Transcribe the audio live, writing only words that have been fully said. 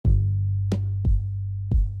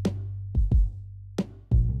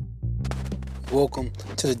Welcome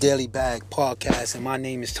to the Daily Bag Podcast, and my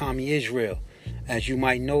name is Thomie Is'real. As you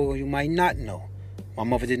might know or you might not know, my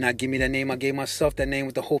mother did not give me that name. I gave myself that name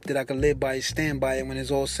with the hope that I could live by it, stand by it. When it's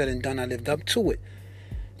all said and done, I lived up to it.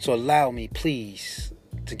 So allow me, please,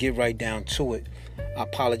 to get right down to it. I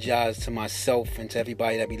apologize to myself and to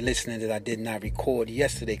everybody that be listening that I did not record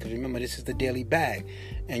yesterday. Because remember, this is the Daily Bag.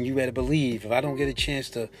 And you better believe, if I don't get a chance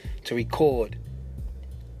to record,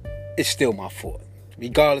 it's still my fault.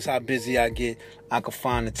 Regardless how busy I get, I could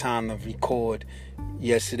find the time to record.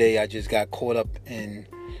 Yesterday, I just got caught up in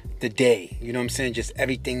the day. You know what I'm saying? Just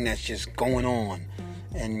everything that's just going on.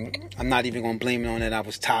 And I'm not even going to blame it on that I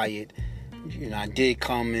was tired. You know, I did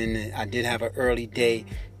come in. I did have an early day.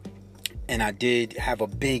 And I did have a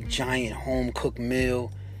big, giant home-cooked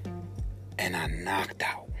meal. And I knocked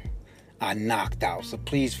out. So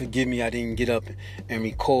please forgive me. I didn't get up and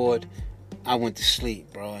record. I went to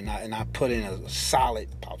sleep, bro, and I put in a solid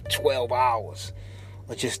about 12 hours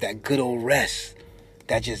of just that good old rest,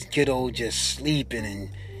 that just good old just sleeping and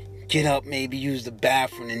get up, maybe use the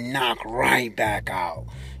bathroom and knock right back out.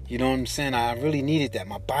 You know what I'm saying? I really needed that.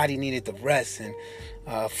 My body needed the rest, and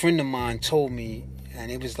a friend of mine told me,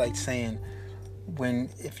 and it was like saying,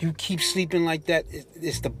 if you keep sleeping like that,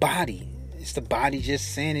 it's the body. It's the body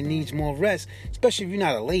just saying it needs more rest, especially if you're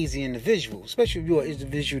not a lazy individual, especially if you're an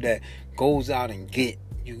individual that goes out and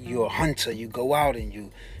you're a hunter. You go out and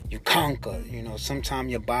you conquer. You know, sometimes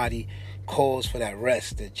your body calls for that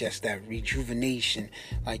rest, just that rejuvenation.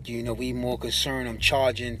 Like, you know, we more concerned on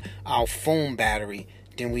charging our phone battery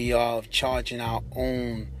than we are charging our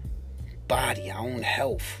own body, our own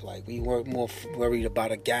health. Like, we were more worried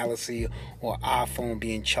about a Galaxy or iPhone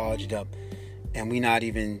being charged up, and we're not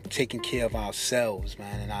even taking care of ourselves,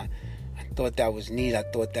 man. And I thought that was neat. I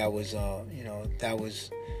thought that was,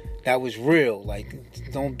 that was real. Like,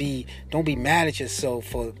 don't be mad at yourself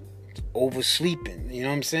for oversleeping. You know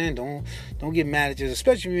what I'm saying? Don't get mad at yourself,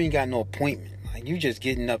 especially when you ain't got no appointment. Like, you just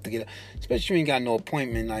getting up to get up. Especially when you ain't got no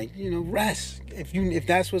appointment. Like, you know, rest. If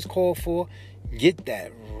that's what's called for, get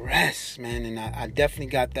that rest, man. And I definitely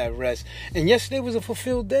got that rest. And yesterday was a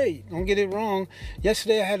fulfilled day. Don't get it wrong.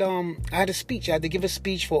 Yesterday I had a speech. I had to give a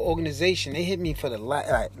speech for an organization. They hit me for the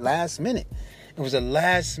last minute. It was the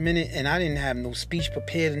last minute, and I didn't have no speech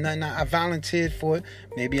prepared or nothing. I volunteered for it.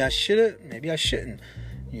 Maybe I should have. Maybe I shouldn't.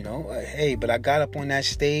 You know, hey, but I got up on that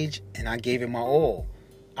stage and I gave it my all.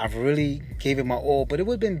 I really gave it my all. But it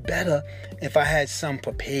would have been better if I had some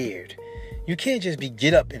prepared. You can't just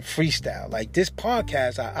get up and freestyle. Like this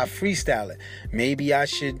podcast, I freestyle it. Maybe I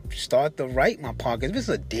should start to write my podcast. This is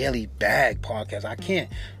a Daily Bag podcast. I can't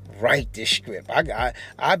write this script.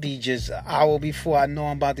 I be just an hour before I know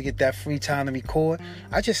I'm about to get that free time to record.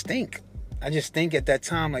 I just think at that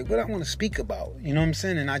time, like, what I want to speak about. You know what I'm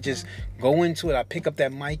saying? And I just go into it. I pick up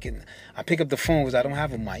that mic and I pick up the phone because I don't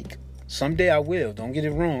have a mic. Someday I will. Don't get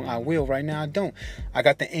it wrong. I will. Right now I don't. I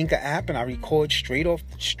got the Anchor app and I record straight up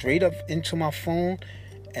into my phone,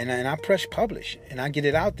 and I press publish and I get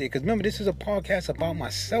it out there. Because remember, this is a podcast about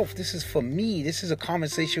myself. This is for me. This is a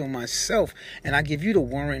conversation with myself, and I give you the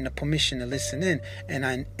warrant and the permission to listen in.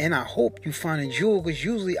 And I hope you find a jewel, because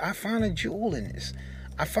usually I find a jewel in this.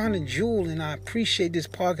 I found a jewel, and I appreciate this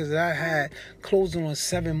podcast that I had closing on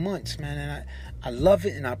 7 months, man. And I love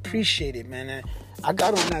it and I appreciate it, man. And I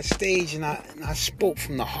got on that stage and I spoke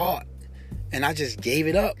from the heart, and I just gave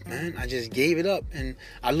it up, man. I just gave it up, and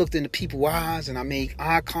I looked into people's eyes and I made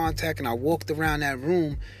eye contact, and I walked around that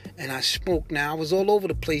room and I spoke. Now, I was all over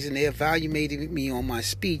the place, and they evaluated me on my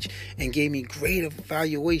speech and gave me great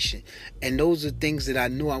evaluation. And those are things that I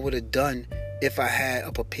knew I would have done if I had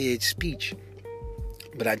a prepared speech.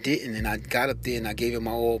 But I didn't, and I got up there and I gave it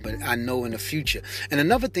my all. But I know in the future. And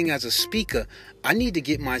another thing, as a speaker, I need to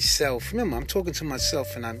get myself, remember, I'm talking to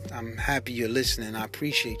myself, and I'm happy you're listening. I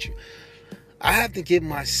appreciate you. I have to give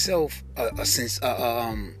myself a sense,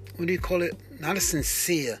 what do you call it? Not a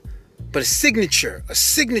sincere, but a signature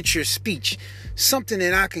speech. Something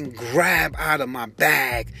that I can grab out of my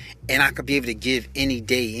bag and I could be able to give any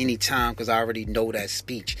day, any time, because I already know that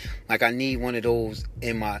speech. Like, I need one of those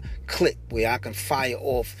in my clip where I can fire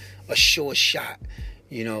off a sure shot,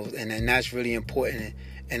 you know, and that's really important.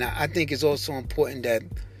 And I think it's also important that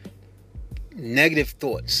negative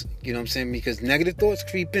thoughts, you know what I'm saying? Because negative thoughts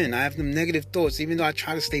creep in. I have them negative thoughts, even though I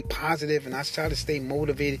try to stay positive and I try to stay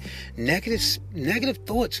motivated. Negative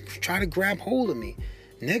thoughts try to grab hold of me.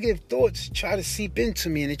 Negative thoughts try to seep into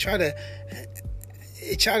me, and they try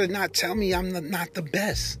to not tell me I'm not the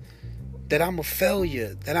best, that I'm a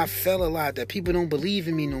failure, that I fell a lot, that people don't believe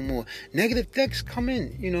in me no more. Negative thoughts come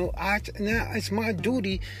in, you know. Now it's my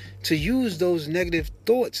duty to use those negative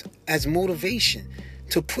thoughts as motivation,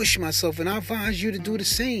 to push myself, and I advise you to do the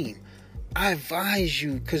same. I advise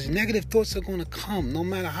you, because negative thoughts are going to come. No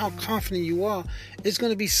matter how confident you are, it's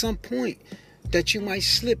going to be some point that you might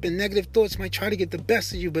slip, and negative thoughts might try to get the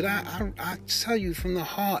best of you. But I tell you from the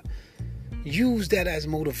heart, use that as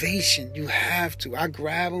motivation. You have to. I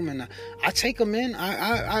grab them and I take them in.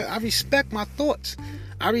 I respect my thoughts.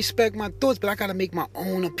 I respect my thoughts, but I got to make my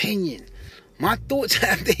own opinion. My thoughts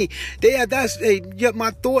have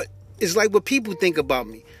my thought is like what people think about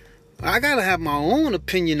me. I got to have my own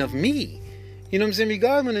opinion of me. You know what I'm saying?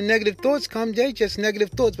 Regardless, when the negative thoughts come, they just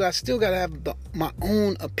negative thoughts, but I still got to have my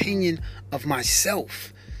own opinion of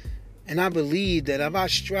myself. And I believe that if I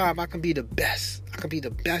strive, I can be the best. I can be the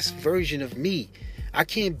best version of me. I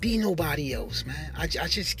can't be nobody else, man. I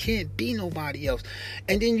just can't be nobody else.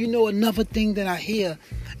 And then, another thing that I hear,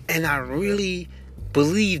 and I really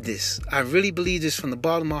believe this. I really believe this from the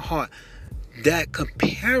bottom of my heart, that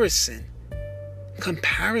comparison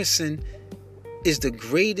is the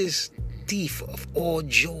greatest thief of all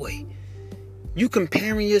joy. You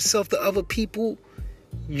comparing yourself to other people,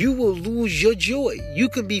 you will lose your joy. You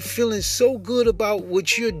can be feeling so good about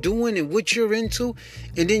what you're doing and what you're into,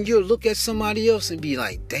 and then you'll look at somebody else and be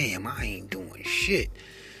like, damn, I ain't doing shit.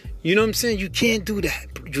 You know what I'm saying? You can't do that.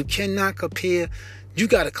 You cannot compare. You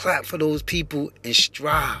got to clap for those people and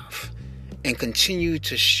strive and continue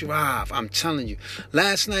to strive. I'm telling you.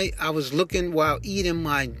 Last night, I was looking while eating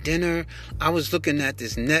my dinner. I was looking at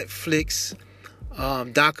this Netflix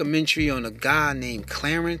documentary on a guy named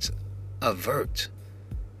Clarence Avant.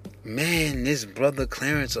 Man, this brother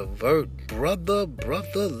Clarence Avant, brother,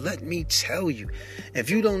 let me tell you. If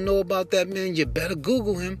you don't know about that man, you better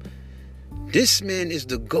Google him. This man is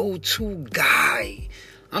the go-to guy.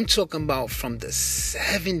 I'm talking about from the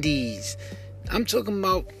 70s. I'm talking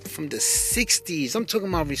about from the 60s. I'm talking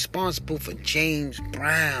about responsible for James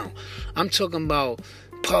Brown. I'm talking about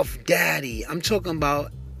Puff Daddy. I'm talking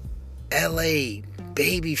about L.A.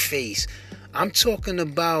 Babyface. I'm talking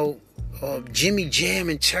about Jimmy Jam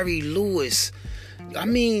and Terry Lewis.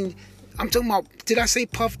 I'm talking about, did I say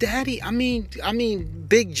Puff Daddy? I mean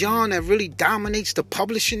Big John, that really dominates the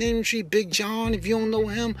publishing industry. Big John, if you don't know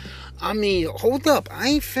him. Hold up, I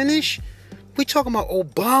ain't finished. We talking about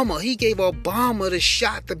Obama. He gave Obama the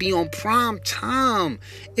shot to be on prime time.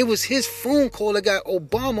 It was his phone call that got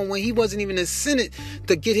Obama, when he wasn't even in the Senate,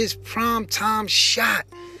 to get his prime time shot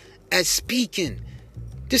at speaking.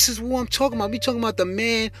 This is what I'm talking about. We talking about the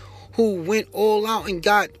man who went all out and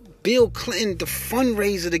got Bill Clinton, the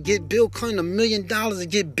fundraiser to get Bill Clinton $1 million to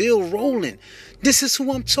get Bill rolling. This is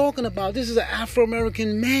who I'm talking about. This is an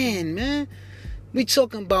Afro-American man. We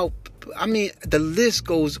talking about, the list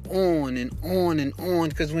goes on and on and on.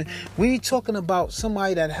 Because when we talking about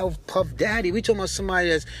somebody that helped Puff Daddy, we talking about somebody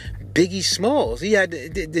that's Biggie Smalls. Then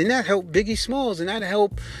that helped Biggie Smalls, and that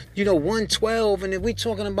helped 112. And then we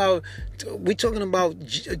talking about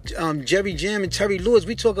Jerry Jam and Terry Lewis.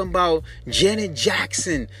 We talking about Janet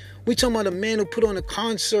Jackson. We talking about a man who put on a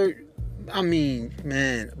concert.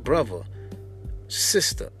 Brother,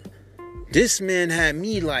 sister, this man had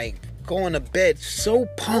me like going to bed so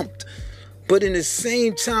pumped. But in the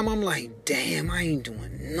same time, I'm like, damn, I ain't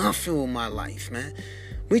doing nothing with my life, man.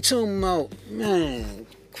 We talking about, man,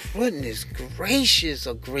 goodness gracious,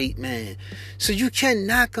 a great man. So you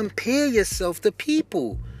cannot compare yourself to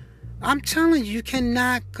people. I'm telling you, you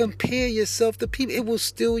cannot compare yourself to people. It will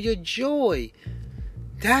steal your joy.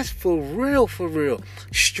 That's for real, for real.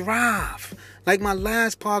 Strive. Like my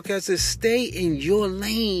last podcast is, stay in your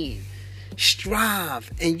lane.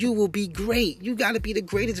 Strive and you will be great. You got to be the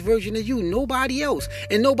greatest version of you. Nobody else.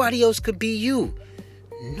 And nobody else could be you.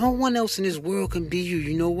 No one else in this world can be you.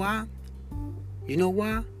 You know why?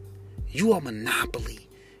 You are monopoly.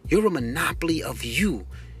 You're a monopoly of you.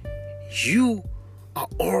 You are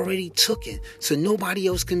already taken. So nobody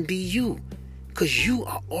else can be you. Because you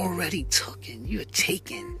are already taken. You're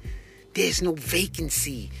taken. There's no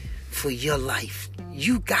vacancy for your life.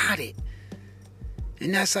 You got it.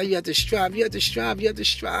 And that's how you have to strive. You have to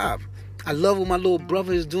strive. I love what my little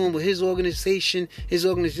brother is doing with his organization. His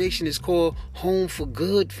organization is called Home for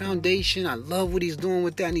Good Foundation. I love what he's doing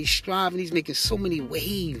with that. And he's striving. He's making so many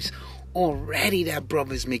waves. Already that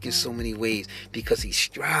brother is making so many waves because he's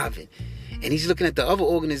striving. And he's looking at the other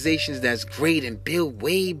organizations that's great and build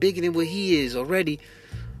way bigger than what he is already.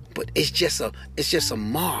 But it's just a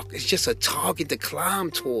mark. It's just a target to climb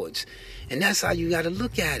towards. And that's how you got to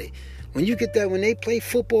look at it. When you get that, when they play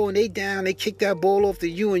football and they down, they kick that ball off to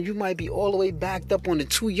you, and you might be all the way backed up on the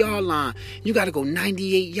 2-yard line. You got to go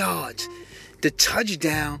 98 yards. The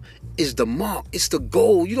touchdown is the mark. It's the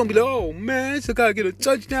goal. You don't be like, oh man, it's got to get a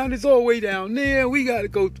touchdown. It's all the way down there. We got to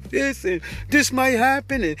go through this, and this might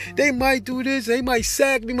happen, and they might do this. They might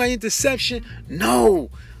sack me, my interception. No,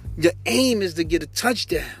 the aim is to get a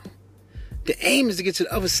touchdown. The aim is to get to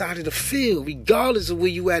the other side of the field, regardless of where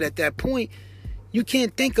you at that point. You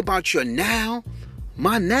can't think about your now.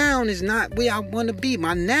 My now is not where I want to be.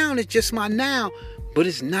 My now is just my now, but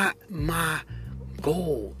it's not my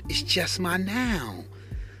goal. It's just my now.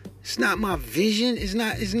 It's not my vision. It's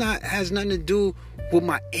not has nothing to do with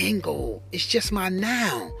my end goal. It's just my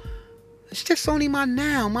now. It's just only my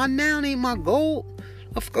now. My now ain't my goal.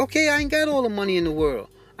 Okay, I ain't got all the money in the world.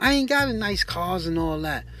 I ain't got nice cars and all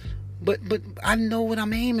that. But I know what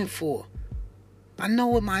I'm aiming for. I know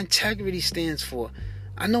what my integrity stands for.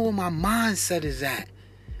 I know where my mindset is at.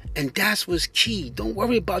 And that's what's key. Don't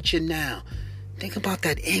worry about your now. Think about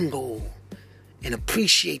that end goal. And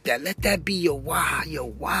appreciate that. Let that be your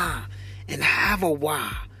why. And have a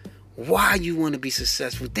why. Why you want to be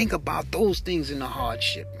successful. Think about those things in the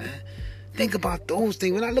hardship, man. Think about those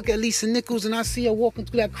things. When I look at Lisa Nichols and I see her walking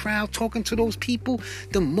through that crowd talking to those people,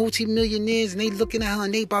 the multimillionaires, and they looking at her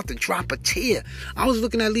and they about to drop a tear. I was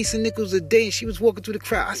looking at Lisa Nichols today and she was walking through the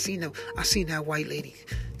crowd. I seen that white lady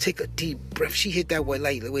take a deep breath. She hit that white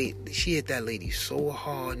lady. She hit that lady so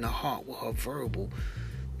hard in the heart with her verbal.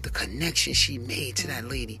 The connection she made to that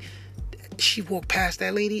lady. She walked past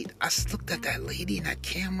that lady. I looked at that lady in that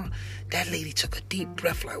camera. That lady took a deep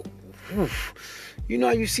breath like, woof. You know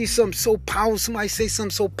how you see something so powerful, somebody say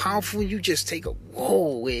something so powerful, you just take a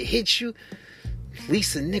whoa, it hits you.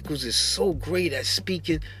 Lisa Nichols is so great at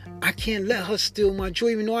speaking. I can't let her steal my joy,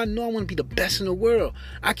 even though I know I want to be the best in the world.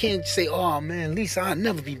 I can't say, oh man, Lisa, I'll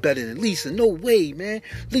never be better than Lisa. No way, man.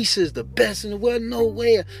 Lisa is the best in the world. No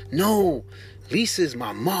way. No. Lisa is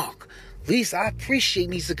my mark. Lisa, I appreciate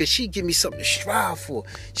Lisa because she give me something to strive for.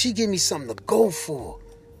 She give me something to go for.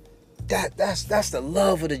 That's the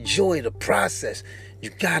love of the joy of the process. You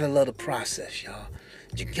gotta love the process, y'all.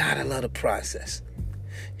 You gotta love the process.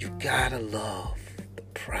 You gotta love the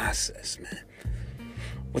process, man.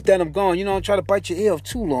 With that, I'm gone. You know, I'm trying to bite your ear off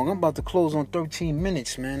too long. I'm about to close on 13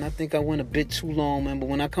 minutes, man. I think I went a bit too long, man. But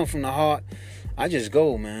when I come from the heart, I just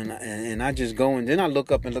go, man. And I just go. And then I look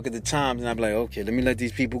up and look at the times. And I'm like, okay, let me let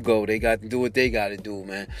these people go. They got to do what they got to do,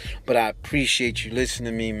 man. But I appreciate you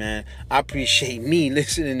listening to me, man. I appreciate me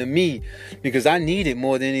listening to me. Because I need it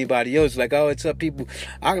more than anybody else. Like, oh, what's up, people?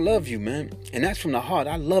 I love you, man. And that's from the heart.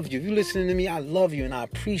 I love you. If you're listening to me, I love you. And I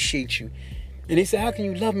appreciate you. And they say, how can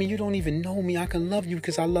you love me? You don't even know me. I can love you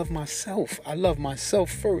because I love myself. I love myself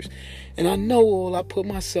first. And I know all I put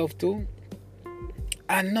myself through.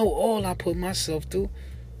 I know all I put myself through.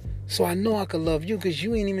 So I know I can love you because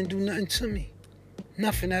you ain't even do nothing to me.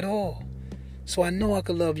 Nothing at all. So I know I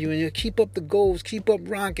can love you. And you keep up the goals. Keep up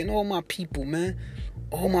rocking. All my people, man.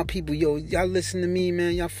 All my people. Yo, y'all listen to me,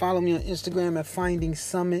 man. Y'all follow me on Instagram at Finding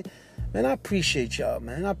Summit. Man, I appreciate y'all,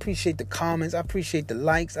 man. I appreciate the comments. I appreciate the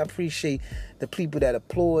likes. I appreciate the people that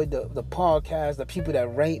applaud the podcast, the people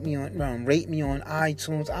that rate me on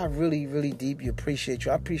iTunes. I really, really deeply appreciate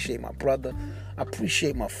you. I appreciate my brother. I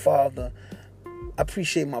appreciate my father. I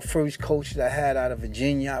appreciate my first coach that I had out of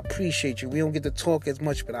Virginia. I appreciate you. We don't get to talk as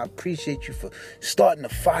much, but I appreciate you for starting the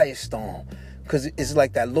firestorm. Because it's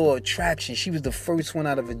like that law of attraction. She was the first one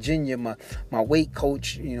out of Virginia, my weight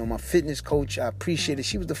coach, you know, my fitness coach. I appreciate it.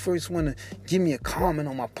 She was the first one to give me a comment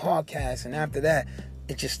on my podcast. And after that,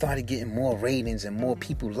 it just started getting more ratings and more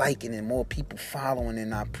people liking and more people following.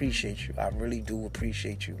 And I appreciate you. I really do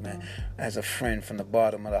appreciate you, man. As a friend from the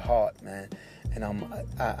bottom of the heart, man. And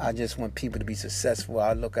I just want people to be successful.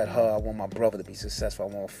 I look at her. I want my brother to be successful.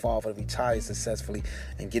 I want my father to retire successfully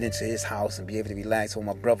and get into his house and be able to relax. I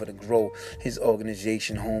want my brother to grow his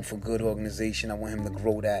organization, Home for Good organization. I want him to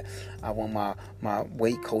grow that. I want my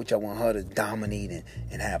weight coach. I want her to dominate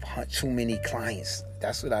and have too many clients.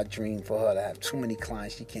 That's what I dream for her, to have too many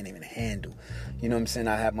clients she can't even handle. You know what I'm saying?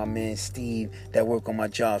 I have my man Steve that work on my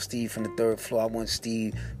job. Steve from the 3rd floor. I want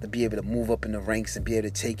Steve to be able to move up in the ranks and be able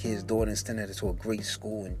to take his daughter and send her to a great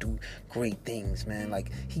school and do great things, man.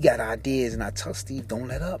 Like, he got ideas, and I tell Steve, don't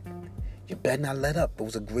let up. You better not let up.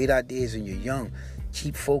 Those are great ideas and you're young.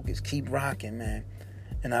 Keep focused. Keep rocking, man.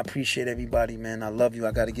 And I appreciate everybody, man. I love you.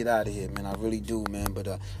 I got to get out of here, man. I really do, man. But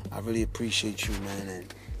I really appreciate you, man.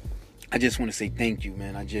 And I just want to say thank you,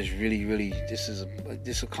 man. I just really, this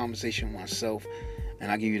is a conversation with myself,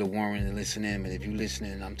 and I give you the warning to listen in. But if you're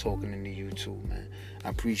listening, I'm talking to you too, man. I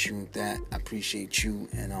appreciate that. I appreciate you.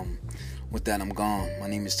 And with that, I'm gone. My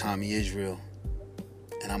name is Thomie Is'real,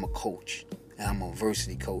 and I'm a coach, and I'm a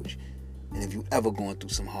varsity coach. And if you ever going through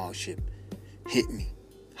some hardship, hit me,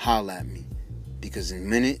 holler at me, because in a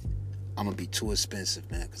minute, I'm going to be too expensive,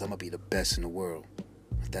 man, because I'm going to be the best in the world.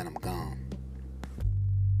 Then I'm gone.